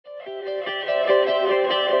You're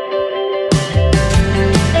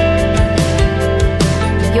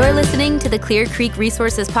listening to the Clear Creek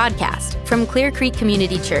Resources Podcast from Clear Creek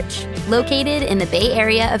Community Church, located in the Bay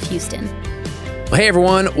Area of Houston. Well, hey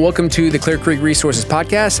everyone, welcome to the Clear Creek Resources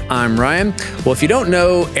Podcast. I'm Ryan. Well, if you don't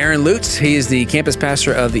know Aaron Lutz, he is the campus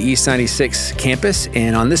pastor of the East 96 campus.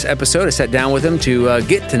 And on this episode, I sat down with him to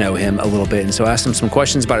get to know him a little bit. And so I asked him some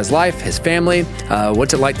questions about his life, his family,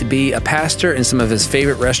 what's it like to be a pastor, and some of his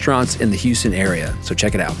favorite restaurants in the Houston area. So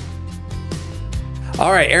check it out.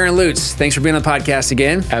 All right, Aaron Lutz, thanks for being on the podcast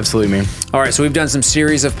again. Absolutely, man. All right, so we've done some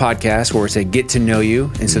series of podcasts where it's a get to know you.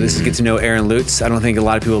 And so this is get to know Aaron Lutz. I don't think a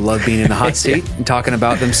lot of people love being in the hot seat and talking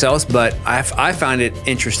about themselves, but I find it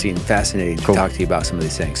interesting and fascinating to talk to you about some of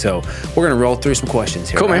these things. So we're going to roll through some questions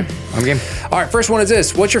here. Cool, right? man. I'm game. All right, first one is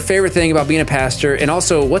this. What's your favorite thing about being a pastor? And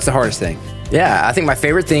also, what's the hardest thing? Yeah, I think my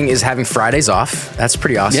favorite thing is having Fridays off. That's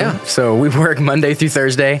pretty awesome. Yeah. So we work Monday through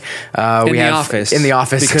Thursday. In the office.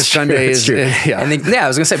 Because Sunday is, yeah. I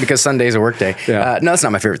was going to say because Sunday is a work day. Yeah. No, that's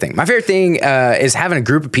not my favorite thing. My favorite thing is having a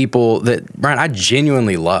group of people that, Brian, I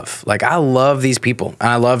genuinely love. Like, I love these people.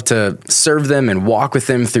 I love to serve them and walk with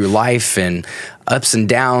them through life and ups and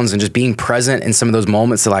downs and just being present in some of those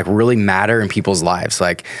moments that like really matter in people's lives.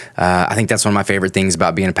 Like, I think that's one of my favorite things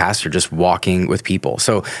about being a pastor, just walking with people.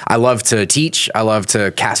 So I love to teach. I love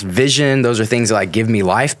to cast vision. Those are things that like give me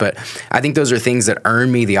life, but I think those are things that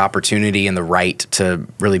earn me the opportunity and the right to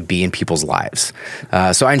really be in people's lives.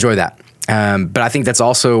 So I enjoy that. But I think that's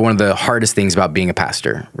also one of the hardest things about being a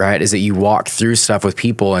pastor, right? Is that you walk through stuff with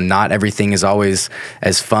people and not everything is always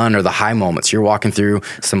as fun or the high moments. You're walking through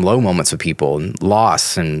some low moments with people and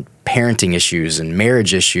loss and parenting issues and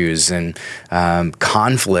marriage issues and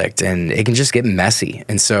conflict, and it can just get messy.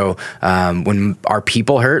 And so when our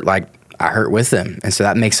people hurt, like I hurt with them. And so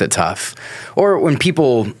that makes it tough. Or when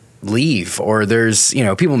people leave, or there's,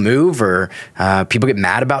 people move, or people get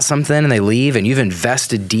mad about something and they leave, and you've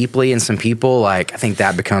invested deeply in some people, like I think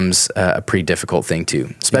that becomes a pretty difficult thing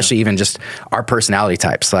too, especially even just our personality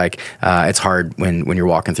types. Like it's hard when you're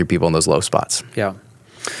walking through people in those low spots. Yeah.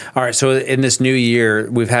 All right. So in this new year,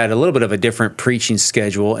 we've had a little bit of a different preaching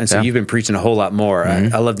schedule. And so you've been preaching a whole lot more.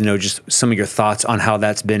 Mm-hmm. I'd love to know just some of your thoughts on how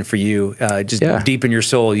that's been for you. Deep in your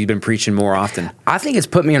soul, you've been preaching more often. I think it's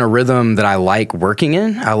put me in a rhythm that I like working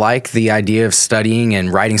in. I like the idea of studying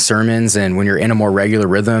and writing sermons. And when you're in a more regular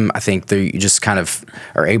rhythm, I think that you just kind of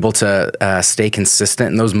are able to stay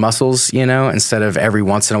consistent in those muscles, instead of every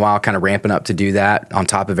once in a while kind of ramping up to do that on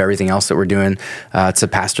top of everything else that we're doing to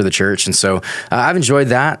pastor the church. And so I've enjoyed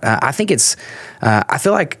that. I think I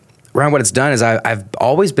feel like, Ryan, what it's done is I've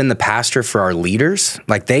always been the pastor for our leaders.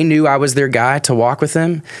 Like they knew I was their guy to walk with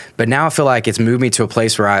them. But now I feel like it's moved me to a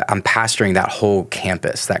place where I'm pastoring that whole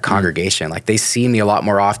campus, that congregation. Like they see me a lot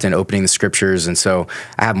more often opening the scriptures. And so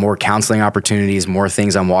I have more counseling opportunities, more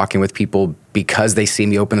things I'm walking with people because they see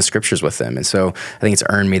me open the scriptures with them. And so I think it's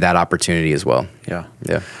earned me that opportunity as well. Yeah.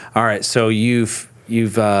 Yeah. All right. So you've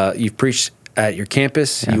preached at your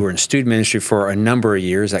campus. You were in student ministry for a number of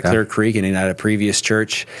years at Clear Creek and at a previous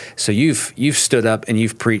church. So you've stood up and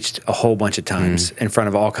you've preached a whole bunch of times in front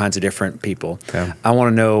of all kinds of different people. Yeah. I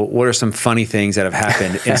want to know, what are some funny things that have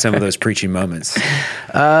happened in some of those preaching moments?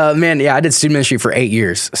 I did student ministry for 8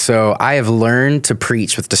 years. So I have learned to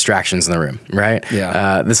preach with distractions in the room, right?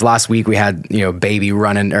 Yeah. This last week we had, baby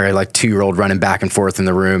running, or like 2-year-old running back and forth in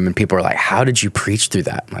the room, and people are like, how did you preach through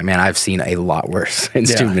that? Like, man, I've seen a lot worse in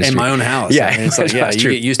student ministry. In my own house. Yeah. And it's like, you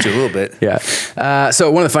get used to it a little bit. Yeah.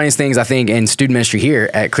 So one of the funniest things I think in student ministry here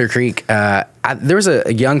at Clear Creek, there was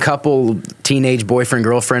a young couple, teenage boyfriend,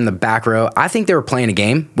 girlfriend in the back row. I think they were playing a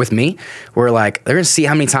game with me where like, they're going to see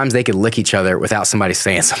how many times they could lick each other without somebody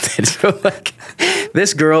saying something. So like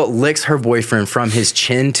this girl licks her boyfriend from his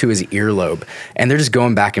chin to his earlobe, and they're just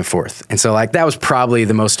going back and forth. And so like, that was probably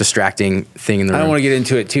the most distracting thing in the room. I don't want to get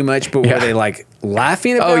into it too much, but were they like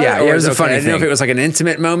laughing about it? Oh yeah, it was a funny thing. I didn't know if it was like an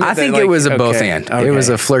intimate moment. I think it was a both and. Okay. It was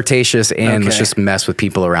a flirtatious and let's just mess with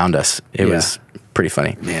people around us. It was pretty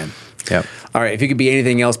funny. Man. Yep. All right. If you could be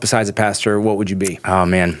anything else besides a pastor, what would you be? Oh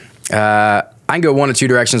man. I can go one of two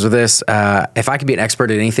directions with this. If I could be an expert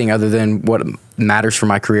at anything other than what matters for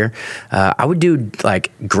my career, I would do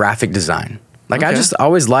like graphic design. Like, I just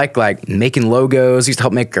always like making logos. Used to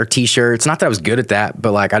help make our t-shirts. Not that I was good at that,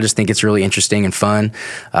 but like, I just think it's really interesting and fun.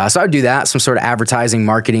 So I would do that, some sort of advertising,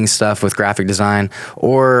 marketing stuff with graphic design,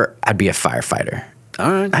 or I'd be a firefighter. All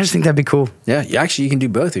right. I just think that'd be cool. Yeah. You can do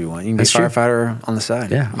both if you want. You can be a firefighter on the side.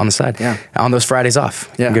 Yeah, on the side. Yeah. On those Fridays off.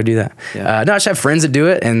 Yeah. You can go do that. Yeah. No, I just have friends that do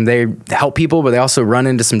it, and they help people, but they also run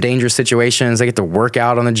into some dangerous situations. They get to work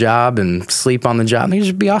out on the job and sleep on the job. I think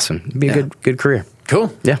it'd just be awesome. It'd be a good career. Cool.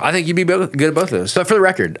 Yeah. I think you'd be good at both of those. But for the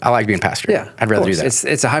record, I like being pastor. Yeah, I'd rather do that.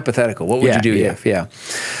 It's a hypothetical. What would you do if? Yeah.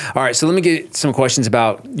 All right. So let me get some questions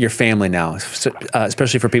about your family now,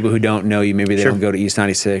 especially for people who don't know you. Maybe they don't go to East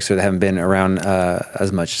 96 or they haven't been around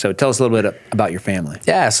as much. So tell us a little bit about your family.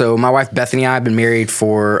 Yeah. So my wife Bethany and I have been married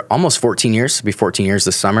for almost 14 years. It'll be 14 years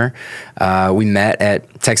this summer. We met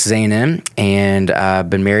at Texas A&M and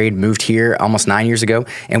been married, moved here almost 9 years ago.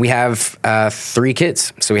 And we have 3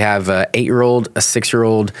 kids. So we have an 8-year-old, a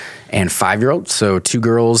 6-year-old, and 5-year-old. So 2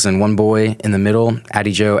 girls and 1 boy in the middle,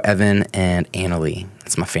 Addie Jo, Evan, and Annalie.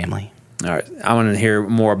 That's my family. All right. I want to hear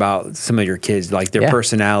more about some of your kids, like their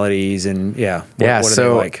personalities and what are they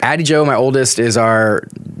like? Addie Jo, my oldest, is our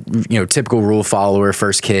typical rule follower,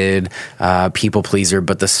 first kid, people pleaser,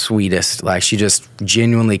 but the sweetest. Like, she just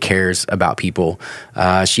genuinely cares about people.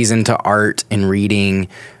 She's into art and reading.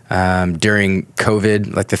 During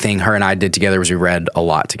COVID, like the thing her and I did together was we read a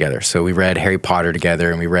lot together. So we read Harry Potter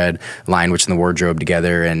together and we read Lion, Witch, and the Wardrobe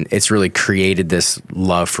together. And it's really created this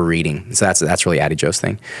love for reading. So that's really Addie Jo's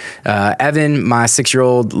thing. Evan, my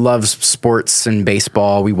 6-year-old, loves sports and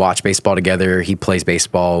baseball. We watch baseball together. He plays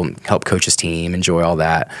baseball, help coach his team, enjoy all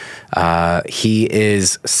that.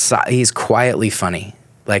 He's quietly funny.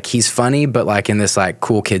 Like, he's funny, but like in this like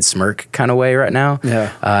cool kid smirk kind of way right now.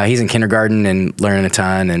 Yeah. He's in kindergarten and learning a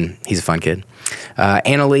ton, and he's a fun kid.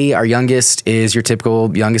 Annalie, our youngest, is your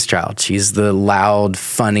typical youngest child. She's the loud,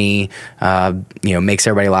 funny, makes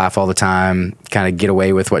everybody laugh all the time, kind of get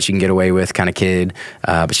away with what she can get away with kind of kid.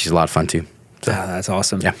 But she's a lot of fun too. So, that's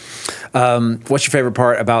awesome. Yeah. What's your favorite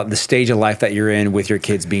part about the stage of life that you're in with your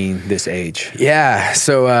kids being this age? Yeah.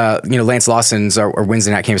 So, Lance Lawson's our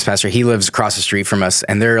Wednesday night campus pastor. He lives across the street from us,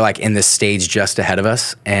 and they're like in this stage just ahead of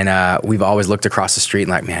us. And we've always looked across the street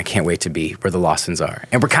and like, man, I can't wait to be where the Lawsons are.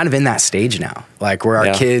 And we're kind of in that stage now, like where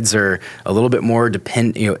our kids are a little bit more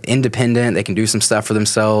independent. They can do some stuff for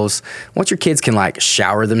themselves. Once your kids can like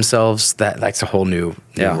shower themselves, that's a whole new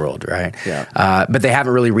world, right? Yeah. But they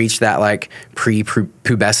haven't really reached that like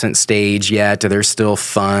pre-pubescent stage yet. They're still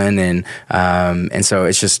fun, and so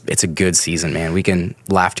it's a good season, man. We can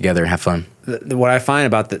laugh together and have fun. What I find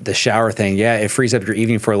about the shower thing, it frees up your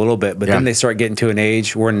evening for a little bit, but then they start getting to an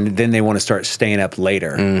age where then they want to start staying up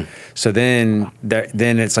later. So then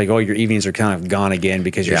it's like, your evenings are kind of gone again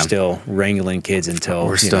because you're still wrangling kids until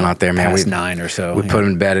we're still not there, man. Past 9 or so. We put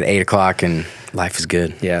them to bed at 8 o'clock, and life is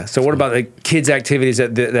good. Yeah. So what about the kids' activities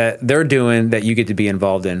that they're doing that you get to be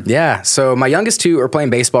involved in? Yeah. So my youngest 2 are playing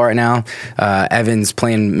baseball right now. Evan's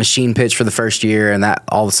playing machine pitch for the first year, and that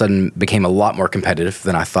all of a sudden became a lot more competitive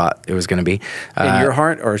than I thought it was going to be. In your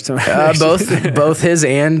heart, or both his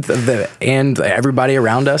and everybody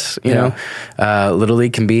around us. You know, Little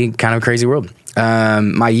League can be kind of a crazy world.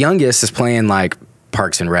 My youngest is playing like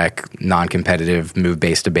Parks and Rec, non-competitive, move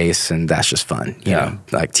base to base, and that's just fun, you know,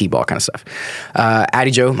 like T-ball kind of stuff.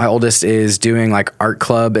 Addie Jo, my oldest, is doing like art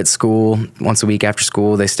club at school once a week after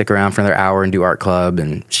school. They stick around for another hour and do art club,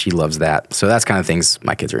 and she loves that. So that's kind of things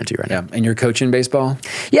my kids are into right now. Yeah, and you're coaching baseball?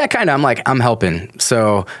 Yeah, kind of. I'm helping.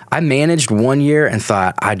 So I managed 1 year and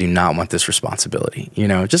thought, I do not want this responsibility,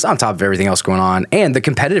 just on top of everything else going on and the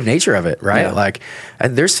competitive nature of it, right? Yeah. Like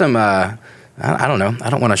there's some... I don't know.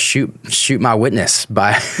 I don't want to shoot my witness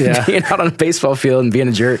by being out on a baseball field and being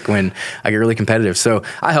a jerk when I get really competitive. So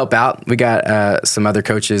I help out. We got some other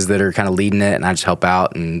coaches that are kind of leading it, and I just help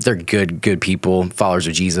out. And they're good people, followers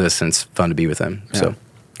of Jesus, and it's fun to be with them. Yeah. So.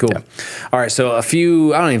 Cool. Yeah. All right. So I don't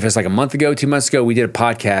know if it's like a month ago, 2 months ago, we did a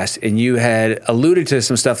podcast and you had alluded to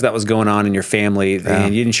some stuff that was going on in your family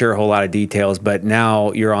and you didn't share a whole lot of details, but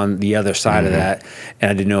now you're on the other side of that. And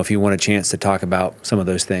I didn't know if you want a chance to talk about some of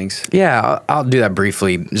those things. Yeah, I'll do that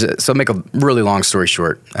briefly. So make a really long story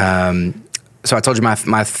short. So I told you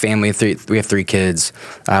my family, we have 3 kids.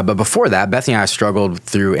 But before that, Bethany and I struggled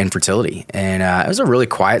through infertility. And it was a really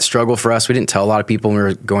quiet struggle for us. We didn't tell a lot of people when we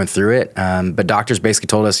were going through it. But doctors basically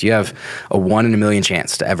told us you have a 1 in a million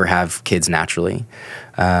chance to ever have kids naturally.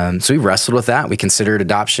 So we wrestled with that. We considered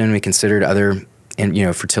adoption. We considered other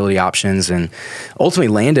fertility options, and ultimately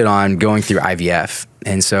landed on going through IVF.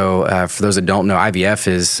 And so for those that don't know, IVF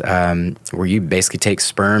is where you basically take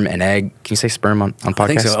sperm and egg. Can you say sperm on podcast? I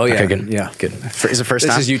think so. Oh, yeah. Okay, good. Yeah. Good. Is it first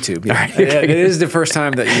time? This is YouTube. Yeah. Right. It is the first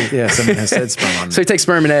time that someone has said sperm on. So you take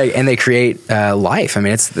sperm and egg, and they create life. I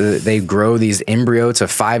mean, they grow these embryo to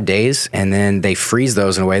 5 days, and then they freeze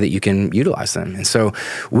those in a way that you can utilize them. And so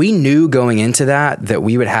we knew going into that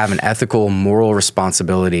we would have an ethical, moral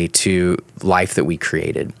responsibility to life that we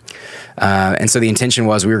created. And so the intention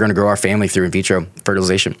was we were going to grow our family through in vitro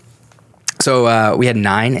fertilization. So we had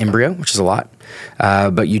 9 embryo, which is a lot,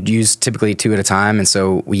 but you'd use typically 2 at a time. And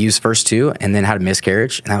so we used first 2 and then had a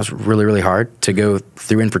miscarriage. And that was really, really hard to go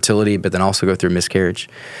through infertility, but then also go through miscarriage.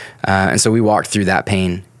 And so we walked through that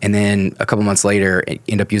pain. And then a couple months later,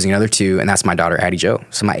 ended up using another 2, and that's my daughter, Addie Jo.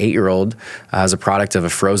 So my 8-year-old is a product of a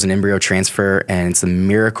frozen embryo transfer, and it's a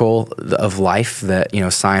miracle of life that,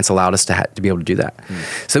 science allowed us to be able to do that.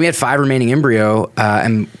 So we had 5 remaining embryo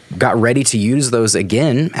and got ready to use those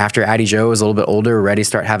again after Addie Jo was a little bit older, ready to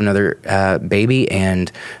start having another baby,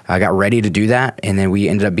 and got ready to do that. And then we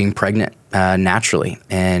ended up being pregnant naturally,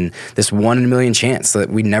 and this 1 in a million chance that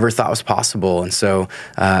we never thought was possible. And so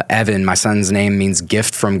Evan, my son's name, means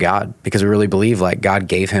gift from God, because we really believe like God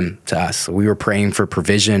gave him to us. We were praying for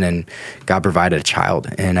provision, and God provided a child,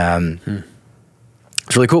 and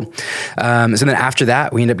it's really cool. So then after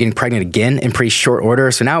that, we ended up getting pregnant again in pretty short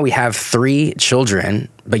order. So now we have 3 children,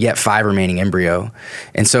 but yet 5 remaining embryo.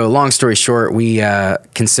 And so long story short, we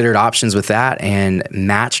considered options with that and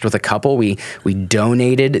matched with a couple. We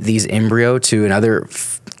donated these embryo to another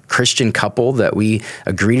Christian couple that we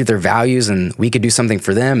agreed with their values, and we could do something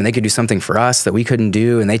for them and they could do something for us that we couldn't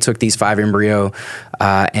do. And they took these 5 embryo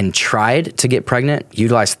and tried to get pregnant,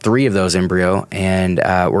 utilized 3 of those embryo, and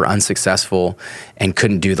were unsuccessful and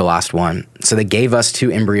couldn't do the last one. So they gave us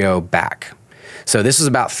 2 embryo back. So this was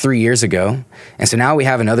about 3 years ago. And so now we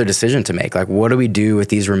have another decision to make. Like, what do we do with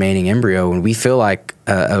these remaining embryo when we feel like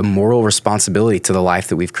a moral responsibility to the life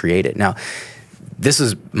that we've created? Now, this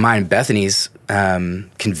is mine and Bethany's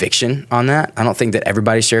conviction on that. I don't think that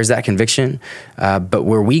everybody shares that conviction, but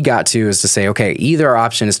where we got to is to say, okay, either our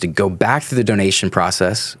option is to go back through the donation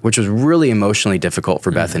process, which was really emotionally difficult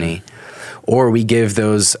for Bethany, or we give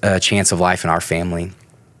those a chance of life in our family.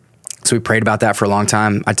 So we prayed about that for a long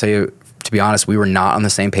time. I tell you, to be honest, we were not on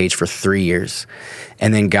the same page for 3 years.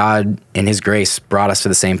 And then God, in his grace, brought us to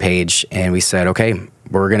the same page, and we said, okay,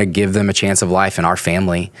 we're going to give them a chance of life in our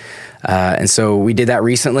family. And so we did that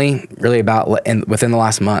recently, really within the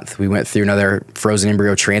last month. We went through another frozen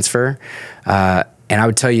embryo transfer. And I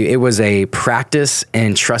would tell you, it was a practice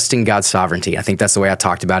in trusting God's sovereignty. I think that's the way I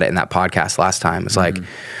talked about it in that podcast last time. It's like,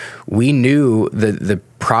 we knew the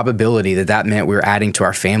probability that meant we were adding to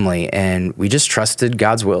our family, and we just trusted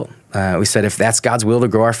God's will. We said, if that's God's will to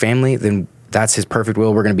grow our family, then that's his perfect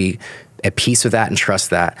will. We're going to be at peace with that and trust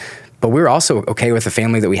that. But we were also okay with the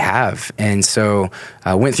family that we have. And so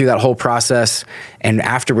went through that whole process. And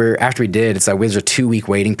after we did, it's like there's a 2-week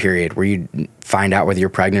waiting period where you find out whether you're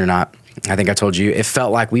pregnant or not. I think I told you, it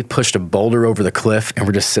felt like we pushed a boulder over the cliff and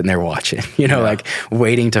we're just sitting there watching, like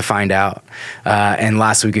waiting to find out. And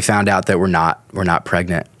last week we found out that we're not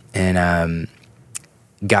pregnant. And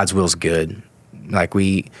God's will's good. Like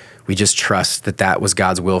we just trust that was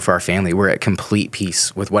God's will for our family. We're at complete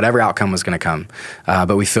peace with whatever outcome was going to come.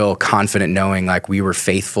 But we feel confident knowing like we were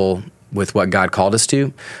faithful with what God called us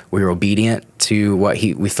to. We were obedient to what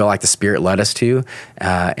we felt like the Spirit led us to,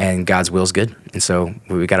 and God's will is good. And so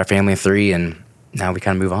we got our family of 3, and now we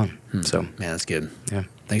kind of move on. So, man, that's good. Yeah.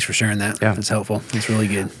 Thanks for sharing that. Yeah. That's helpful. That's really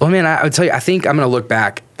good. Well, man, I would tell you, I think I'm going to look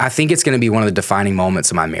back. I think it's going to be one of the defining moments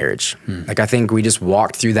of my marriage. Like, I think we just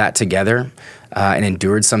walked through that together and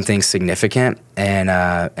endured something significant, and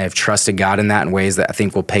have trusted God in that in ways that I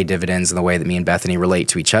think will pay dividends in the way that me and Bethany relate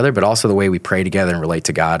to each other, but also the way we pray together and relate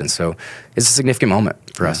to God. And so it's a significant moment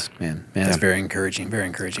for us. Man, that's very encouraging. Very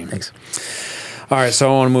encouraging. Thanks. All right, so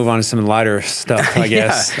I want to move on to some lighter stuff, I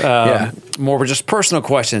guess. More just personal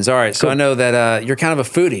questions. All right, so I know that you're kind of a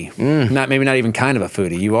foodie. Maybe not even kind of a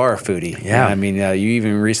foodie. You are a foodie. Yeah. I mean, you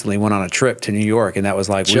even recently went on a trip to New York, and that was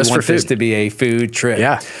like, Just we want for this food. to be a food trip.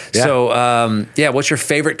 Yeah. So, what's your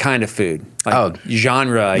favorite kind of food? Like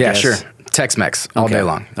genre, I guess. Yeah, sure. Tex-Mex all day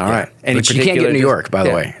long. All right. Any Which you can't get in New York, by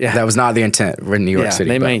the way. Yeah. That was not the intent. We're in New York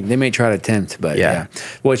City. They may try to tempt, but yeah.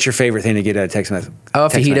 What's your favorite thing to get at a Tex-Mex?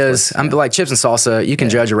 Fajitas. I'm like chips and salsa. You can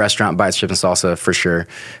judge a restaurant by its chips and salsa for sure,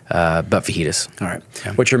 but fajitas. All right.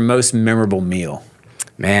 Yeah. What's your most memorable meal?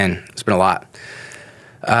 Man, it's been a lot.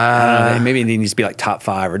 Maybe it needs to be like top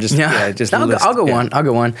 5 or just I'll go one.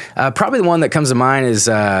 Probably the one that comes to mind is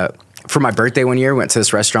for my birthday one year, went to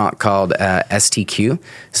this restaurant called STQ.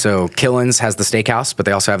 So Killen's has the steakhouse, but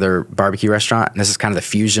they also have their barbecue restaurant. And this is kind of the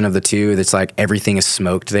fusion of the two. That's like everything is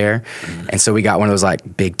smoked there. And so we got one of those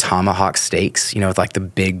like big tomahawk steaks, with like the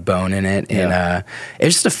big bone in it. And it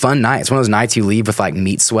was just a fun night. It's one of those nights you leave with like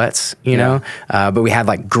meat sweats, know. But we had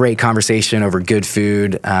like great conversation over good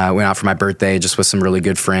food. Went out for my birthday just with some really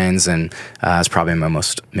good friends. And it's probably my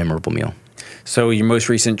most memorable meal. So your most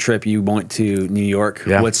recent trip, you went to New York.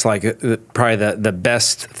 Yeah. What's like probably the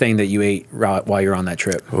best thing that you ate while you're on that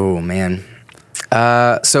trip? Oh, man.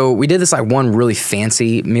 So we did this like one really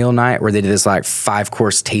fancy meal night where they did this like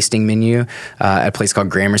 5-course tasting menu at a place called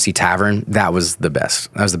Gramercy Tavern. That was the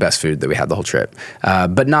best. That was the best food that we had the whole trip.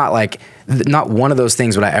 But not one of those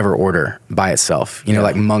things would I ever order by itself. You know,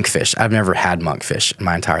 like monkfish. I've never had monkfish in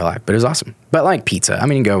my entire life, but it was awesome. But like pizza. I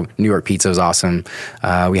mean, you can go, New York pizza was awesome.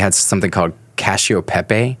 We had something called Cacio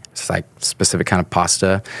Pepe. It's like specific kind of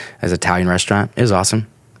pasta as an Italian restaurant. It was awesome.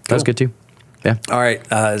 That was good too. Yeah. All right.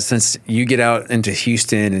 Since you get out into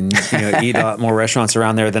Houston and eat a lot more restaurants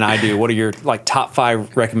around there than I do, what are your like top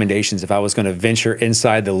 5 recommendations if I was going to venture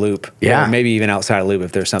inside the loop? Yeah. Or maybe even outside the loop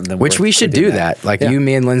if there's something. Which we should do that. Like you,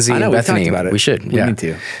 me, and Lindsay and Bethany. About it. We should. We need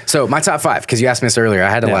to. So my top 5, because you asked me this earlier,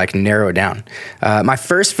 I had to like narrow it down. My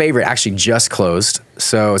first favorite actually just closed.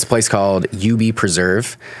 So it's a place called UB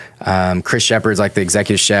Preserve. Chris Shepard's like the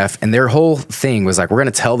executive chef, and their whole thing was like, we're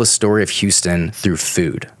going to tell the story of Houston through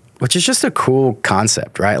food, which is just a cool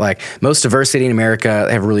concept, right? Like most diverse city in America,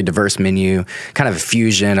 they have a really diverse menu, kind of a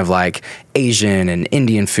fusion of like Asian and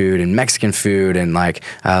Indian food and Mexican food, and like,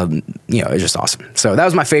 it's just awesome. So that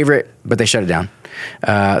was my favorite, but they shut it down.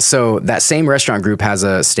 So that same restaurant group has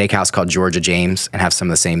a steakhouse called Georgia James and have some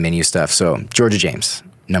of the same menu stuff. So Georgia James.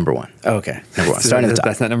 Number 1. Okay. Number 1. Starting at the top.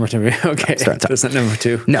 That's not number 2. Okay. That's not number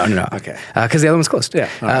 2. No. Okay. Because the other one's closed. Yeah.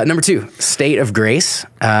 Right. Number 2, State of Grace,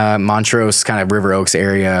 Montrose, kind of River Oaks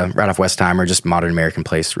area, right off Westheimer, just modern American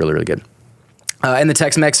place. Really, really good. In the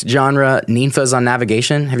Tex-Mex genre, Ninfa's on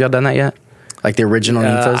Navigation. Have y'all done that yet? Like the original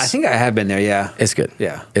Ninfa's? I think I have been there, yeah. It's good.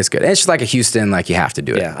 Yeah. It's good. And it's just like a Houston, like you have to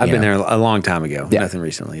do it. Yeah, I've been there a long time ago. Yeah. Nothing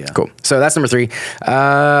recently, yeah. Cool. So that's number 3.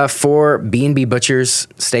 4, B&B Butchers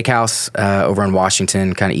Steakhouse over in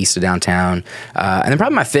Washington, kind of east of downtown. And then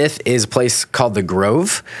probably my 5th is a place called The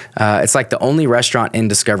Grove. It's like the only restaurant in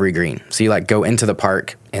Discovery Green. So you like go into the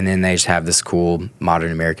park, and then they just have this cool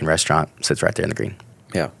modern American restaurant sits right there in the green.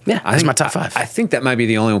 Yeah. Yeah, that's my top 5. I think that might be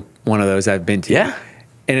the only one of those I've been to. Yeah.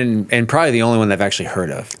 And probably the only one that I've actually heard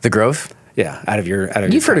of. The Grove? Yeah,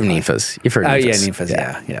 You've heard of Ninfa's. You've heard of Ninfa's. Oh, yeah, Ninfa's,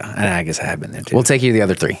 yeah. And I guess I have been there too. We'll take you to the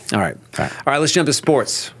other 3. All right, let's jump to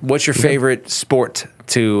sports. What's your favorite sport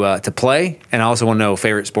to play? And I also want to know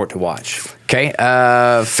favorite sport to watch. Okay,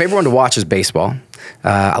 favorite one to watch is baseball.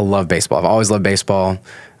 I love baseball. I've always loved baseball.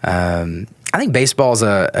 I think baseball is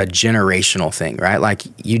a generational thing, right? Like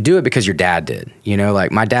you do it because your dad did,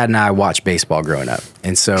 like my dad and I watched baseball growing up.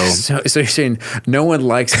 And so you're saying no one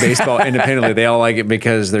likes baseball independently. They all like it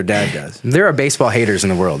because their dad does. There are baseball haters in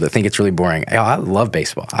the world that think it's really boring. I love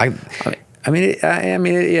baseball.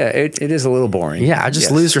 It is a little boring. Yeah, I just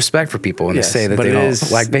lose respect for people when they say that they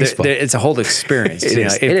don't like baseball. It's a whole experience.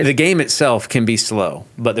 The game itself can be slow,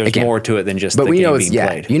 but there's more to it than just the game being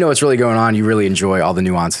played. You know what's really going on. You really enjoy all the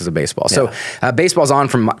nuances of baseball. So baseball's on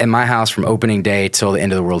in my house from opening day till the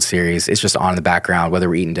end of the World Series. It's just on in the background, whether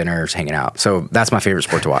we're eating dinner or just hanging out. So that's my favorite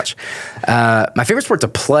sport to watch. My favorite sport to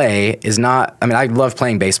play is not, I loved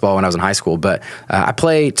playing baseball when I was in high school, but I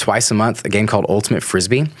play twice a month a game called Ultimate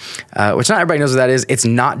Frisbee, which not everybody knows what that is. It's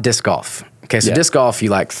not disc golf. Okay, so disc golf, you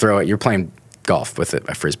like throw it, you're playing golf with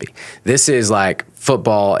a frisbee. This is like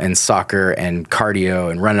football and soccer and cardio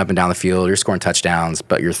and running up and down the field. You're scoring touchdowns,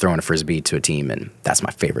 but you're throwing a frisbee to a team, and that's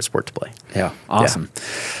my favorite sport to play. Yeah, awesome.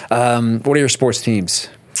 Yeah. What are your sports teams?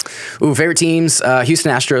 Ooh, favorite teams,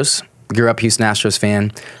 Houston Astros. Grew up Houston Astros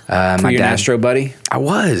fan. Were you an Astro buddy? I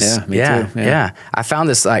was. Yeah, me too. Yeah. I found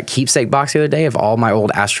this keepsake box the other day of all my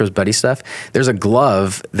old Astros buddy stuff. There's a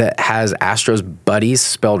glove that has Astros buddies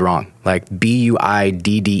spelled wrong, like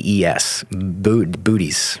Buiddes,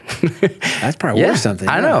 booties. That's probably worth something.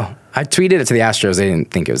 I know. I tweeted it to the Astros. They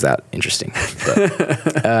didn't think it was that interesting.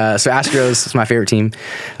 But, so Astros is my favorite team.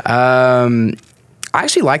 I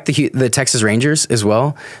actually like the Texas Rangers as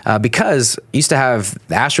well because used to have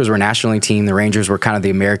the Astros were a National League team. The Rangers were kind of the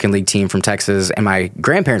American League team from Texas. And my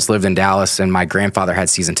grandparents lived in Dallas, and my grandfather had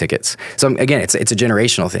season tickets. So again, it's a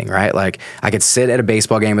generational thing, right? Like I could sit at a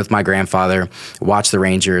baseball game with my grandfather, watch the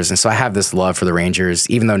Rangers, and so I have this love for the Rangers.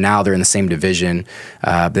 Even though now they're in the same division,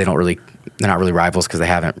 they're not really rivals because they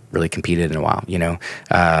haven't really competed in a while.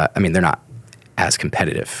 They're not as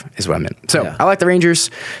competitive is what I meant. So I like the Rangers.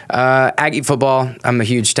 Aggie football. I'm a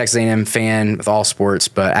huge Texas A&M fan with all sports,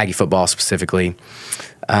 but Aggie football specifically.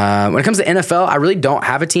 When it comes to NFL, I really don't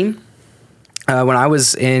have a team. When I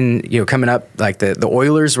was coming up, like the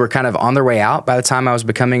Oilers were kind of on their way out by the time I was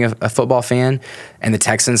becoming a football fan, and the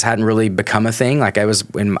Texans hadn't really become a thing. Like I was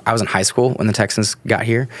in high school when the Texans got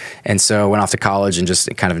here, and so went off to college and just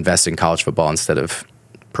kind of invested in college football instead of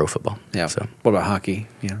pro football. Yeah. So What about hockey?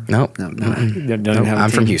 Yeah. nope. No. Nope. Don't have a I'm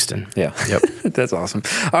from team? Houston. Yeah. Yep. That's awesome.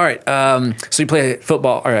 All right. So you play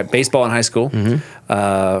football, all right, baseball in high school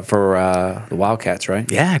for the Wildcats, right?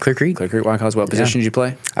 Yeah, Clear Creek. Clear Creek Wildcats. What position did you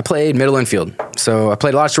play? I played middle infield. So I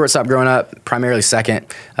played a lot of shortstop growing up, primarily second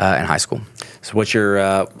in high school. So what's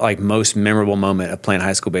your most memorable moment of playing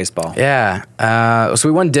high school baseball? Yeah. So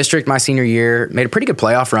we won district my senior year, made a pretty good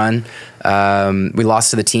playoff run. We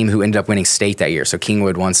lost to the team who ended up winning state that year. So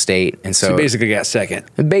Kingwood won state. And so you basically got second.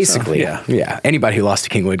 Basically, So, yeah. Anybody who lost to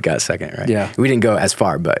Kingwood got second, right? Yeah. We didn't go as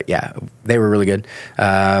far, but yeah, they were really good.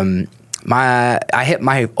 I hit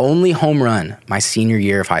my only home run my senior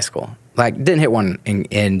year of high school. Like, didn't hit one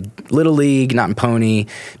in Little League, not in Pony.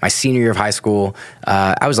 My senior year of high school,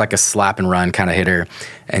 I was like a slap and run kind of hitter.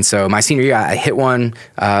 And so my senior year, I hit one,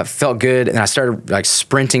 felt good, and I started like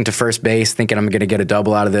sprinting to first base, thinking I'm going to get a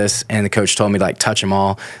double out of this. And the coach told me to like touch them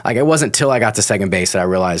all. Like, it wasn't till I got to second base that I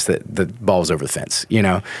realized that the ball was over the fence, you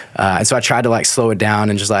know. And so I tried to like slow it down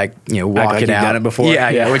and just like, you know, walk like it you've out. done it before?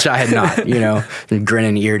 Yeah, which I had not, you know, and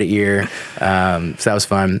grinning ear to ear. So that was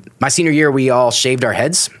fun. My senior year, we all shaved our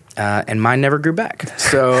heads. And mine never grew back.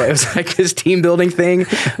 So it was like this team building thing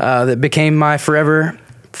that became my forever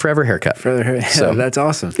haircut. So that's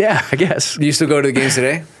awesome. Yeah, I guess. Do you still go to the games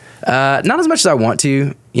today? Not as much as I want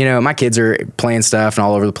to. You know, my kids are playing stuff and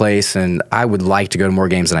all over the place, and I would like to go to more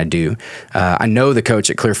games than I do. I know the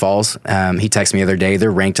coach at Clear Falls. He texted me the other day.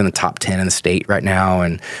 They're ranked in the top 10 in the state right now,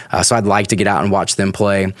 and so I'd like to get out and watch them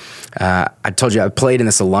play. I told you I played in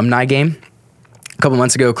this alumni game. A couple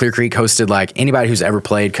months ago, Clear Creek hosted like anybody who's ever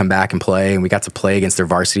played come back and play, and we got to play against their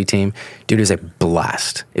varsity team. Dude, it was a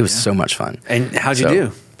blast. It was so much fun. And how'd you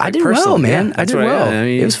do? I did well, man. Yeah, I did well. I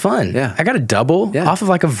mean, it was fun. Yeah. I got a double off of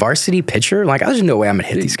like a varsity pitcher. Like, there's no way I'm gonna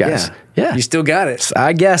hit these guys. Yeah. You still got it.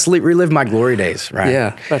 I guess relive my glory days, right?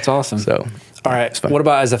 Yeah, that's awesome. So, all right. What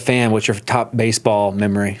about as a fan? What's your top baseball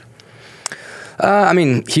memory? I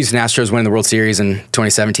mean, Houston Astros winning the World Series in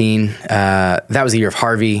 2017. That was the year of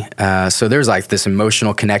Harvey. So there's like this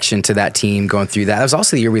emotional connection to that team going through that. That was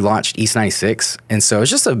also the year we launched East 96. And so it's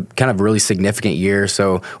just a kind of really significant year.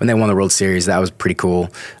 So when they won the World Series, that was pretty cool.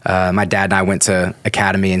 My dad and I went to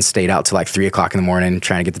Academy and stayed out till like 3 o'clock in the morning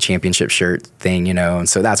trying to get the championship shirt thing, you know. And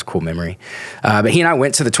so that's a cool memory. But he and I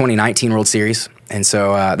went to the 2019 World Series. And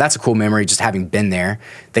so that's a cool memory, just having been there.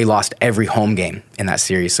 They lost every home game in that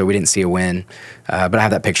series, so we didn't see a win. But I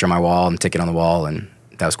have that picture on my wall and ticket on the wall, and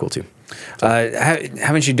that was cool too.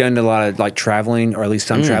 Haven't you done a lot of like traveling, or at least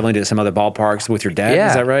some traveling to some other ballparks with your dad? Yeah.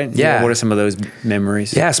 Is that right? Yeah. What are some of those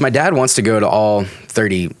memories? Yeah, so my dad wants to go to all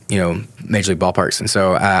 30, you know, major league ballparks, and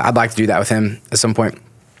so I'd like to do that with him at some point.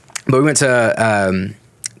 But we went to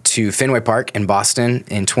Fenway Park in Boston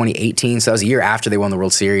in 2018. So that was a year after they won the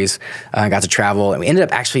World Series. I got to travel, and we ended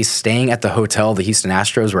up actually staying at the hotel the Houston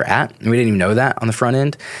Astros were at. And we didn't even know that on the front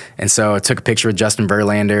end. And so I took a picture with Justin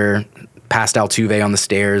Verlander, passed Altuve on the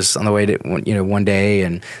stairs on the way to, one day,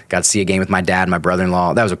 and got to see a game with my dad and my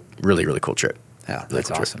brother-in-law. That was a really, really cool trip. Yeah,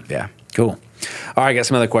 that's awesome. Yeah. Cool. All right, I got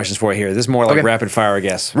some other questions for you here. This is more like rapid fire, I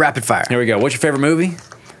guess. Rapid fire. Here we go. What's your favorite movie?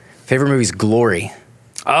 Favorite movie's Glory.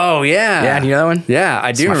 Oh, yeah. Yeah, do you know that one? Yeah,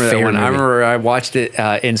 I do remember that one. Movie. I remember I watched it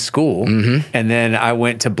in school, and then I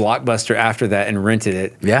went to Blockbuster after that and rented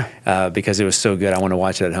it. Yeah. Because it was so good. I want to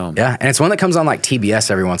watch it at home. Yeah, and it's one that comes on like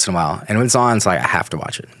TBS every once in a while. And when it's on, it's like, I have to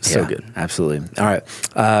watch it. It's so good. Absolutely. All right.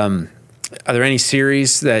 Are there any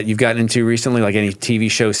series that you've gotten into recently, like any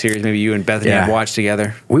TV show series maybe you and Bethany have watched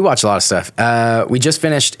together? We watch a lot of stuff. We just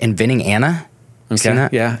finished Inventing Anna. Okay.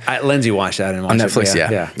 That? Yeah. Lindsay watched that and watched on Netflix.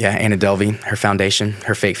 It. Yeah. Anna Delvey, her foundation,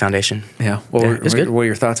 her fake foundation. Yeah. It's good. What were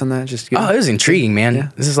your thoughts on that? Just good? Oh, it was intriguing, man. Yeah.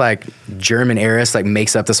 This is like German heiress, like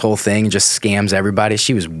makes up this whole thing and just scams everybody.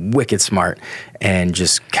 She was wicked smart and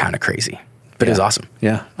just kind of crazy. But it was awesome.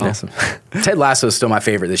 Yeah. Awesome. Ted Lasso is still my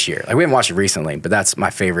favorite this year. Like, we haven't watched it recently, but that's my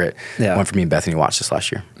favorite one for me and Bethany watched this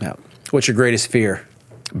last year. Yeah. What's your greatest fear?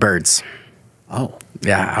 Birds. Oh.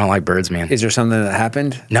 Yeah, I don't like birds, man. Is there something that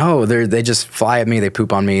happened? No, they just fly at me. They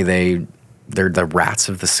poop on me. They're the rats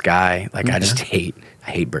of the sky. Like, I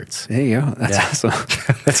hate birds. There you go. That's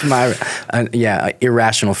awesome. That's my,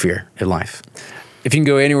 irrational fear in life. If you can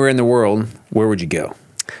go anywhere in the world, where would you go?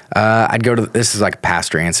 I'd go to, this is like a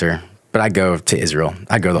pastor answer, but I'd go to Israel.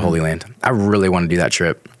 I'd go to the Holy Land. I really want to do that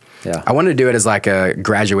trip. Yeah. I wanted to do it as like a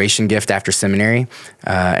graduation gift after seminary,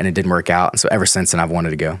 and it didn't work out. And so ever since then, I've wanted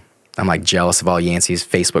to go. I'm like jealous of all Yancey's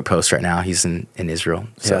Facebook posts right now. He's in Israel.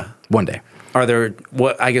 So one day. Are there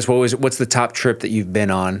what's the top trip that you've been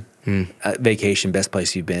on vacation, best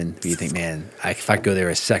place you've been? You think, man, if I could go there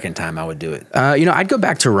a second time, I would do it. I'd go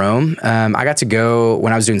back to Rome. I got to go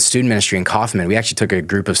when I was doing student ministry in Kaufman. We actually took a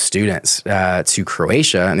group of students to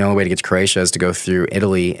Croatia, and the only way to get to Croatia is to go through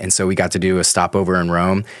Italy. And so we got to do a stopover in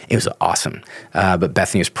Rome. It was awesome. But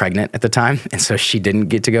Bethany was pregnant at the time, and so she didn't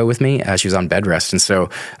get to go with me. She was on bed rest. And so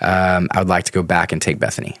I would like to go back and take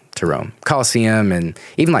Bethany to Rome. Colosseum and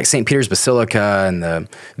even like St. Peter's Basilica and the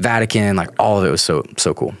Vatican, like all of it was so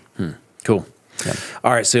cool. Cool. Yeah.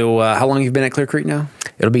 All right. So how long have you been at Clear Creek now?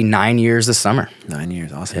 It'll be 9 years this summer. 9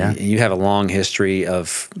 years. Awesome. Yeah. You have a long history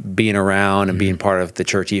of being around and being part of the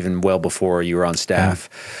church even well before you were on staff.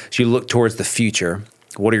 Yeah. So you look towards the future.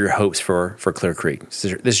 What are your hopes for Clear Creek? This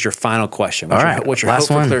is your final question. What's your hope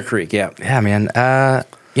for Clear Creek? Yeah. Yeah, man.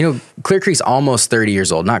 Clear Creek's almost 30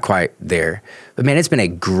 years old, not quite there. But man, it's been a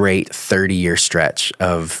great 30-year stretch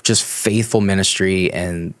of just faithful ministry,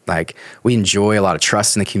 and like we enjoy a lot of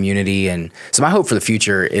trust in the community. And so my hope for the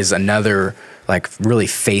future is another like really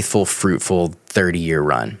faithful, fruitful 30-year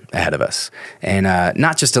run ahead of us. And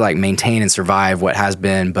not just to like maintain and survive what has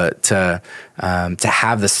been, but to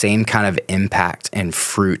have the same kind of impact and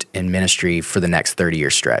fruit in ministry for the next 30-year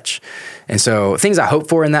stretch. And so things I hope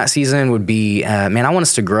for in that season would be, I want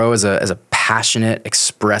us to grow as a passionate,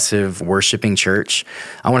 expressive, worshiping church.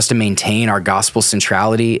 I want us to maintain our gospel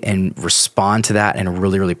centrality and respond to that in a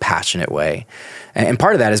really, really passionate way. And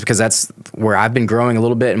part of that is because that's where I've been growing a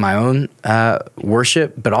little bit in my own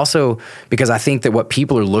worship, but also because I think that what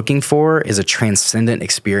people are looking for is a transcendent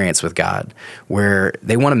experience with God, where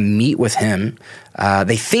they want to meet with Him.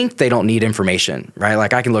 They think they don't need information, right?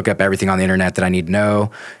 Like I can look up everything on the internet that I need to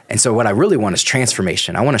know. And so what I really want is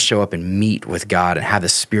transformation. I want to show up and meet with God and have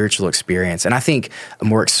this spiritual experience. And I think a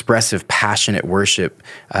more expressive, passionate worship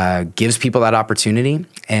gives people that opportunity.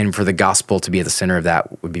 And for the gospel to be at the center of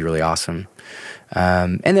that would be really awesome.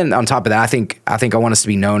 And then on top of that, I think I want us to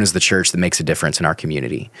be known as the church that makes a difference in our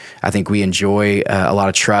community. I think we enjoy a lot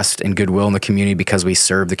of trust and goodwill in the community because we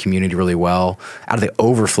serve the community really well out of the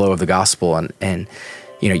overflow of the gospel. And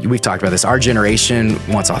we've talked about this. Our generation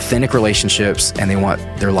wants authentic relationships, and they want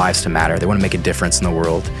their lives to matter. They want to make a difference in the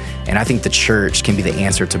world. And I think the church can be the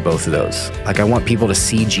answer to both of those. Like I want people to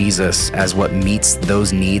see Jesus as what meets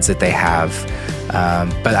those needs that they have.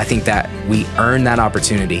 But I think that we earn that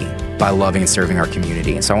opportunity by loving and serving our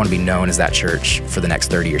community. And so I want to be known as that church for the next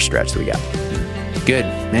 30-year stretch that we got. Good,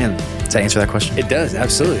 man. Does that answer that question? It does,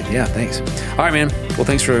 absolutely. Yeah, thanks. All right, man. Well,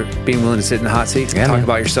 thanks for being willing to sit in the hot seat and talk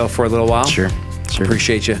about yourself for a little while. Sure.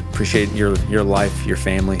 Appreciate you. Appreciate your life, your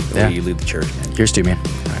family, the way you lead the church, man. Yours too, man.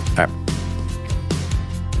 All right.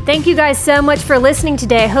 Thank you guys so much for listening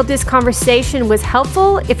today. I hope this conversation was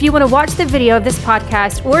helpful. If you want to watch the video of this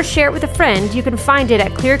podcast or share it with a friend, you can find it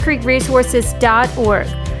at clearcreekresources.org,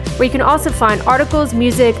 where you can also find articles,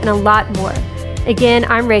 music, and a lot more. Again,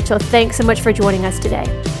 I'm Rachel. Thanks so much for joining us today.